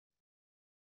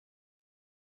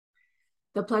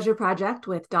The Pleasure Project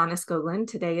with Donna Skoglund.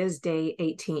 Today is day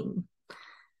 18.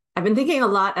 I've been thinking a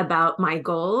lot about my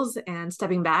goals and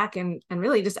stepping back and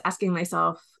really just asking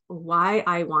myself why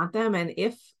I want them and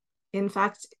if, in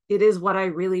fact, it is what I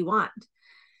really want.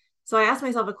 So I asked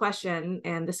myself a question,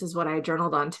 and this is what I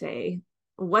journaled on today.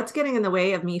 What's getting in the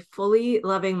way of me fully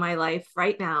loving my life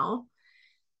right now?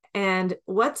 And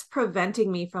what's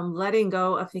preventing me from letting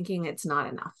go of thinking it's not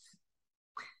enough?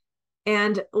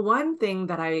 And one thing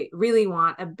that I really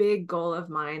want, a big goal of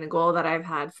mine, a goal that I've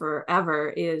had forever,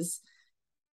 is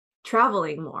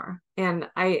traveling more. And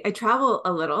I travel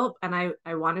a little and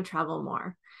I want to travel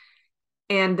more.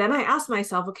 And then I asked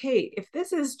myself, okay, if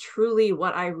this is truly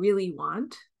what I really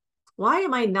want, why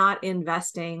am I not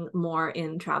investing more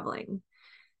in traveling?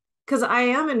 Because I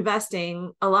am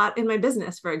investing a lot in my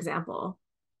business, for example.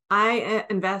 I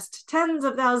invest tens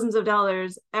of thousands of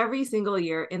dollars every single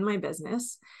year in my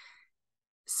business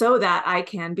so that I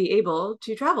can be able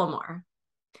to travel more.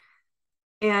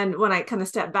 And when I kind of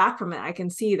step back from it, I can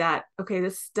see that, okay,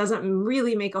 this doesn't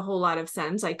really make a whole lot of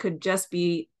sense. I could just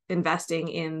be investing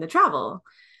in the travel.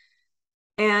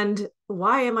 And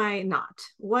why am I not?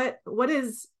 What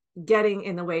is getting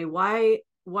in the way?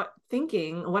 What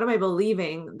am I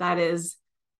believing that is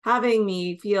having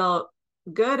me feel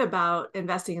good about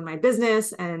investing in my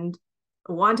business and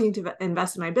wanting to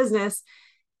invest in my business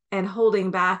and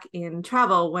holding back in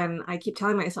travel when I keep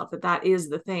telling myself that that is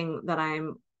the thing that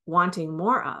I'm wanting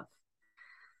more of?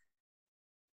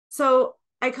 So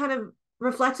I kind of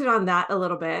reflected on that a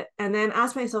little bit and then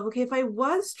asked myself, okay, if I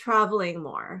was traveling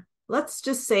more, let's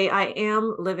just say I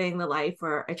am living the life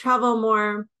where I travel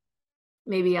more,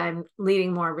 maybe I'm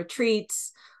leading more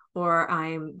retreats or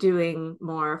I'm doing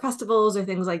more festivals or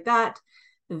things like that,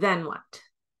 then what?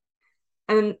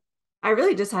 And I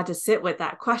really just had to sit with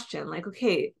that question, like,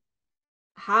 okay,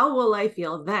 how will I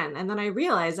feel then? And then I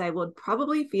realized I would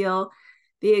probably feel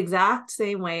the exact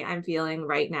same way I'm feeling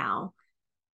right now.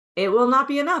 It will not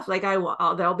be enough. Like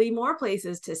there'll be more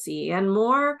places to see and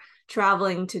more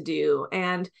traveling to do,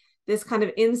 and this kind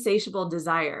of insatiable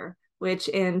desire, which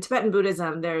in Tibetan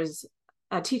Buddhism, there's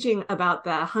a teaching about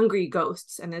the hungry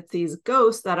ghosts, and it's these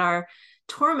ghosts that are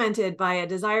tormented by a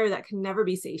desire that can never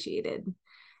be satiated,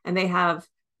 and they have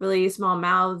really small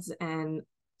mouths and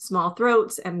small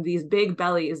throats and these big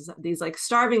bellies, these like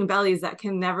starving bellies that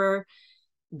can never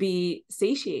be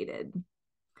satiated.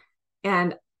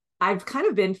 And I've kind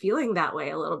of been feeling that way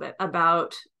a little bit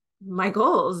about my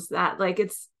goals, that like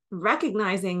it's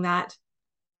recognizing that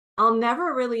I'll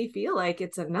never really feel like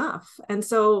it's enough. And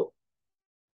so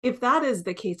if that is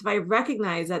the case, if I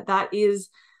recognize that that is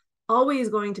always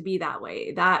going to be that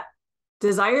way, that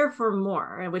desire for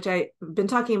more, which I've been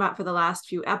talking about for the last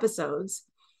few episodes,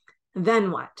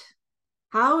 then what?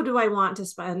 How do I want to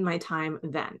spend my time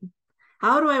then?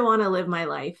 How do I want to live my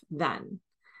life then?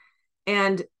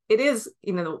 And it is,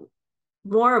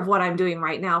 more of what I'm doing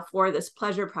right now for this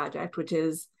pleasure project, which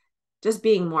is just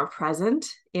being more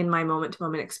present in my moment to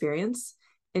moment experience,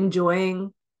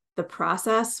 enjoying the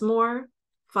process more,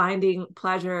 finding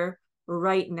pleasure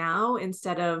right now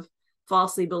instead of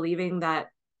falsely believing that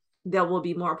there will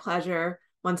be more pleasure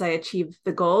once I achieve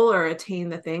the goal or attain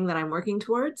the thing that I'm working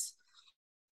towards.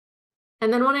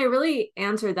 And then when I really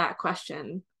answered that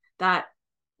question, that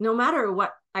no matter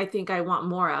what I think I want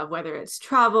more of, whether it's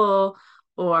travel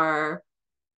or,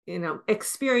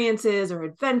 experiences or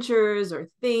adventures or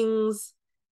things,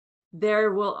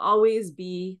 there will always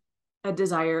be a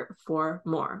desire for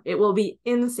more. It will be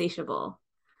insatiable.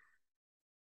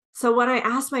 So when I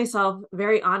ask myself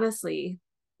very honestly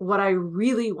what I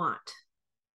really want,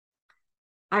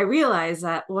 I realize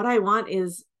that what I want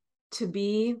is to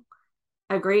be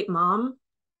a great mom,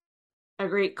 a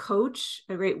great coach,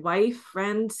 a great wife,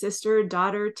 friend, sister,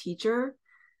 daughter, teacher.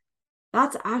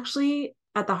 That's actually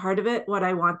at the heart of it what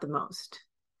I want the most.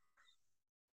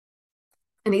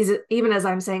 And even as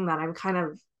I'm saying that, I'm kind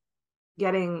of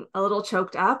getting a little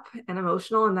choked up and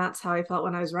emotional. And that's how I felt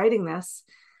when I was writing this.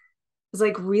 It's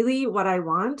like, really, what I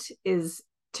want is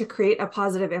to create a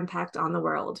positive impact on the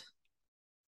world.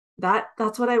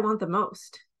 That's what I want the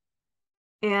most.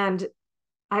 And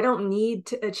I don't need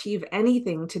to achieve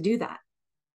anything to do that.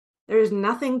 There's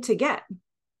nothing to get.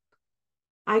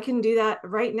 I can do that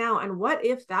right now. And what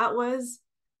if that was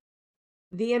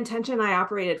the intention I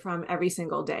operated from every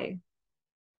single day?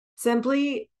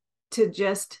 Simply to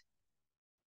just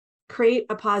create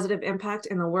a positive impact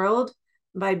in the world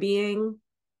by being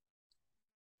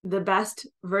the best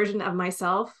version of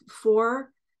myself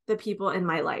for the people in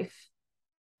my life.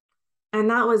 And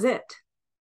that was it.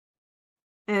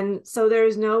 And so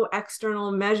there's no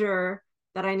external measure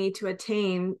that I need to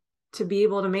attain to be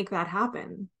able to make that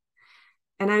happen.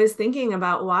 And I was thinking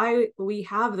about why we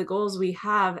have the goals we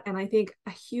have. And I think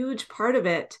a huge part of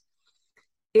it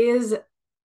is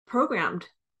programmed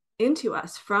into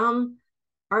us from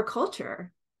our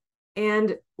culture.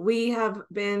 And we have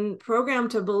been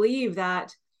programmed to believe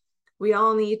that we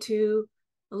all need to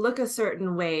look a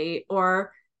certain way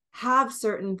or have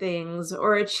certain things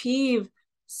or achieve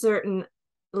certain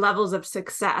levels of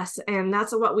success. And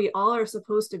that's what we all are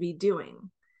supposed to be doing.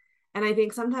 And I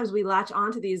think sometimes we latch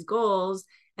onto these goals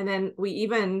and then we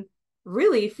even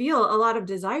really feel a lot of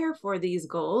desire for these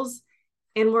goals.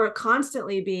 And we're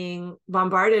constantly being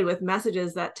bombarded with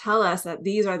messages that tell us that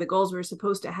these are the goals we're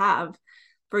supposed to have.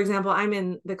 For example, I'm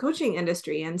in the coaching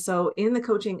industry. And so in the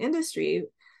coaching industry,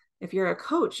 if you're a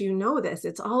coach, you know this,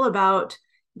 it's all about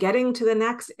getting to the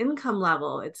next income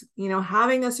level. It's,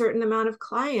 having a certain amount of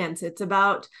clients. It's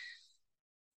about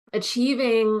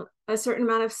achieving a certain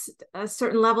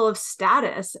level of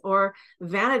status or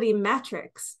vanity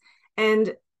metrics.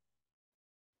 And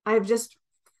I've just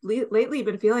lately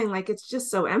been feeling like it's just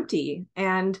so empty.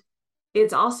 And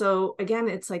it's also, again,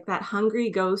 it's like that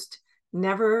hungry ghost,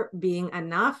 never being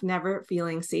enough, never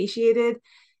feeling satiated.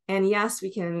 And yes,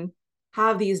 we can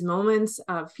have these moments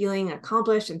of feeling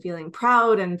accomplished and feeling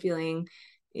proud and feeling,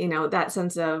 that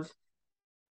sense of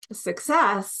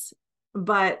success.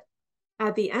 But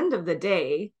at the end of the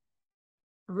day,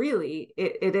 really,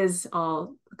 it is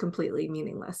all completely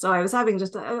meaningless. So I was having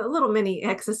just a little mini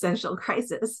existential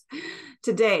crisis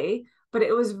today, but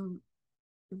it was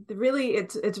really,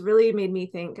 it's really made me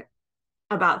think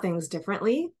about things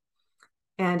differently,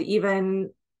 and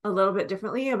even a little bit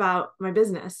differently about my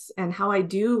business and how I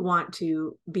do want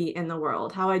to be in the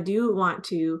world, how I do want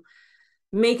to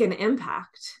make an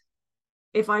impact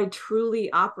if I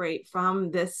truly operate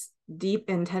from this deep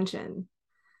intention.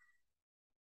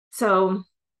 So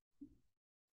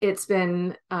it's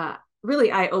been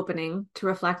really eye-opening to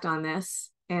reflect on this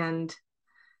and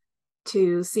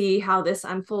to see how this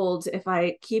unfolds if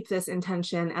I keep this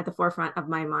intention at the forefront of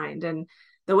my mind. And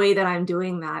the way that I'm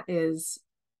doing that is,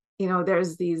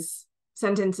 there's these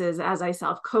sentences as I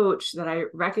self-coach that I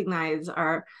recognize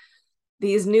are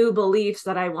these new beliefs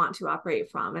that I want to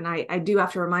operate from. And I do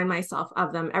have to remind myself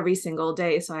of them every single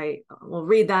day. So I will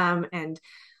read them, and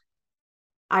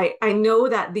I know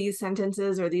that these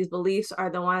sentences or these beliefs are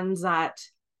the ones that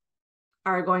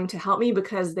are going to help me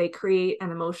because they create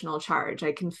an emotional charge.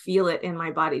 I can feel it in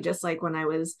my body, just like when I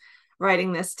was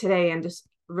writing this today and just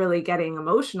really getting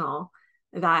emotional,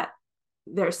 that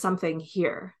there's something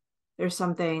here. There's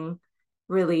something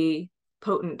really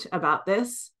potent about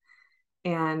this.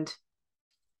 And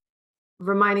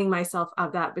reminding myself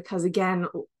of that, because again,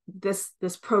 this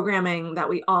programming that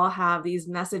we all have, these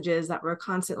messages that we're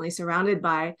constantly surrounded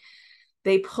by,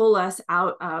 they pull us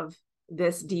out of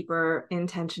this deeper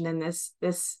intention and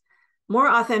this more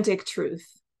authentic truth.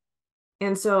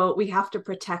 And so we have to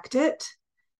protect it.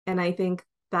 And I think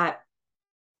that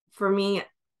for me,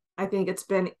 I think it's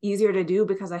been easier to do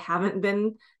because I haven't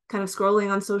been kind of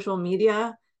scrolling on social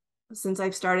media since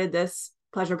I've started this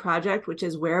pleasure project, which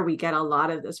is where we get a lot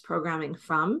of this programming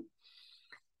from.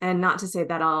 And not to say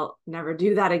that I'll never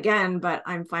do that again, but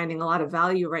I'm finding a lot of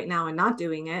value right now in not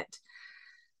doing it.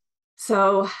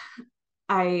 So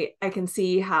I can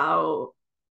see how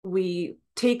we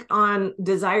take on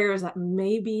desires that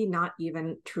maybe not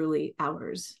even truly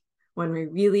ours when we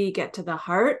really get to the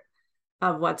heart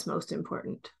of what's most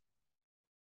important.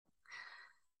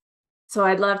 So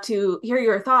I'd love to hear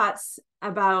your thoughts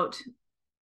about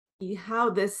how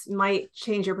this might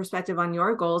change your perspective on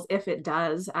your goals, if it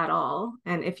does at all.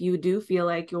 And if you do feel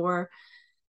like your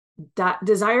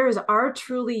desires are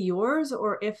truly yours,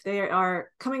 or if they are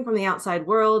coming from the outside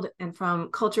world and from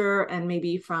culture and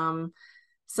maybe from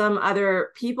some other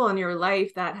people in your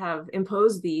life that have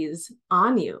imposed these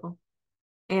on you.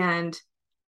 And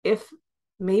if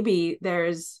maybe they're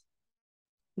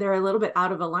a little bit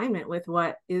out of alignment with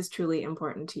what is truly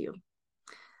important to you.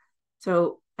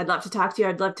 So I'd love to talk to you.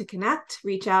 I'd love to connect.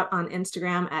 Reach out on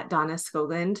Instagram at Donna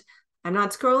Skoglund. I'm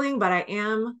not scrolling, but I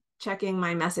am checking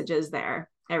my messages there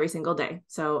every single day.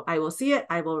 So I will see it,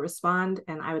 I will respond,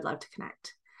 and I would love to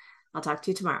connect. I'll talk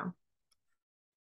to you tomorrow.